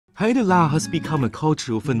Haidilao has become a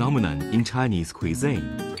cultural phenomenon in Chinese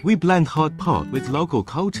cuisine. We blend hot pot with local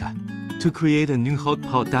culture to create a new hot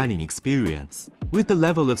pot dining experience. With the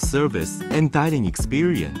level of service and dining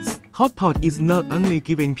experience, hot pot is not only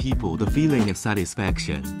giving people the feeling of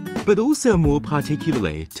satisfaction, but also more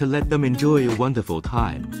particularly to let them enjoy a wonderful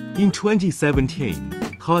time. In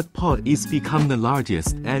 2017, hot pot is become the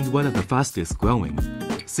largest and one of the fastest growing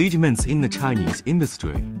segments in the Chinese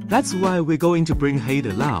industry. That's why we're going to bring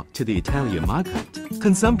Haidilao to the Italian market.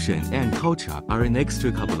 Consumption and culture are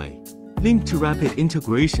inextricably linked to rapid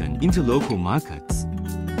integration into local markets.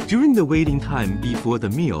 During the waiting time before the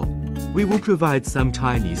meal, we will provide some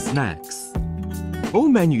Chinese snacks. All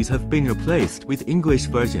menus have been replaced with English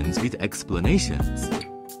versions with explanations.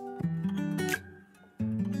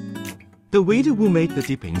 The waiter will make the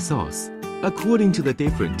dipping sauce according to the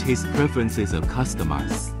different taste preferences of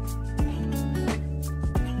customers.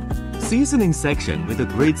 Seasoning section with a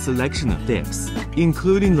great selection of dips,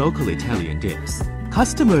 including local Italian dips.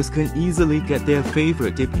 Customers can easily get their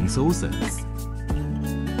favorite dipping sauces.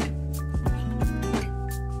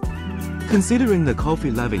 Considering the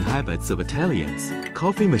coffee-loving habits of Italians,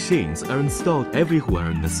 coffee machines are installed everywhere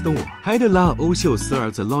in the store. Haidilao also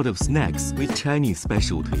serves a lot of snacks with Chinese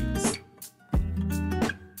specialties.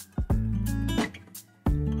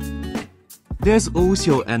 There's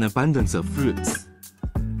also an abundance of fruits.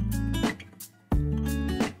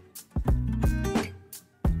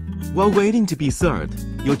 While waiting to be served,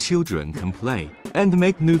 your children can play and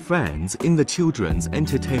make new friends in the children's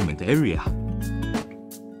entertainment area.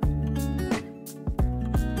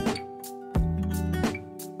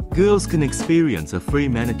 Girls can experience a free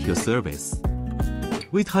manicure service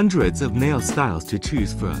with hundreds of nail styles to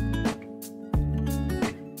choose from.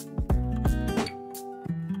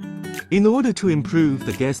 In order to improve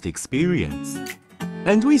the guest experience,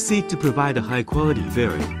 and we seek to provide a high-quality,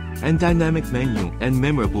 varied, and dynamic menu and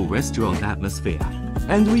memorable restaurant atmosphere.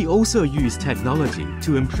 And we also use technology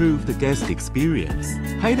to improve the guest experience.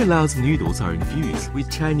 Haidilao's noodles are infused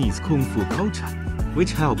with Chinese Kung Fu culture,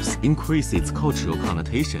 which helps increase its cultural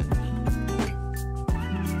connotation.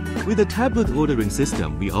 With a tablet ordering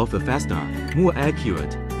system, we offer faster, more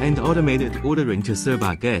accurate, and automated ordering to serve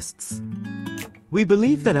our guests. We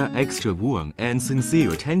believe that our extra warm and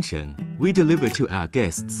sincere attention we deliver to our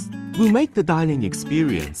guests will make the dining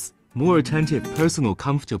experience more attentive, personal,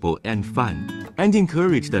 comfortable, and fun, and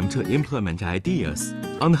encourage them to implement ideas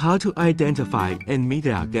on how to identify and meet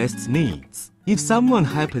our guests' needs. If someone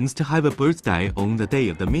happens to have a birthday on the day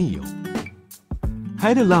of the meal,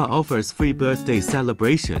 Haidilao offers free birthday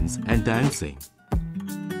celebrations and dancing.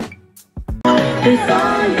 对所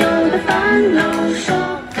有的烦恼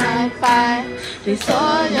说拜拜，对所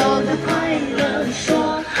有的快乐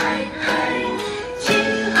说嗨嗨。亲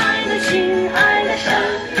爱的，亲爱的，生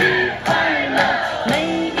日快乐，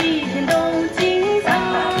每一天都精彩。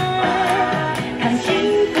看幸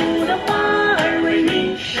福的花儿为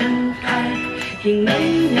你盛开，听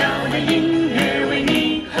美妙的音乐为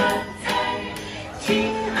你喝彩。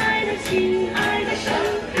亲爱的，亲爱的，生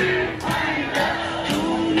日快乐，祝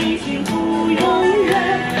你幸福永远，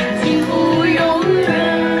幸福永远。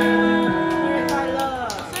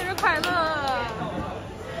生日快乐！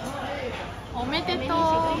おめでと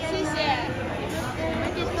う！谢谢。おめ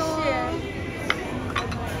でとう。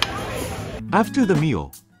 After the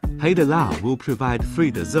meal, Haidilao will provide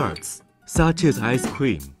free desserts, such as ice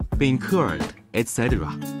cream, bean curd, etc.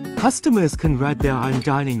 Customers can write their own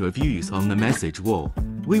dining reviews on the message wall.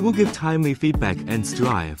 We will give timely feedback and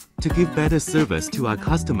strive to give better service to our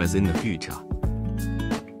customers in the future.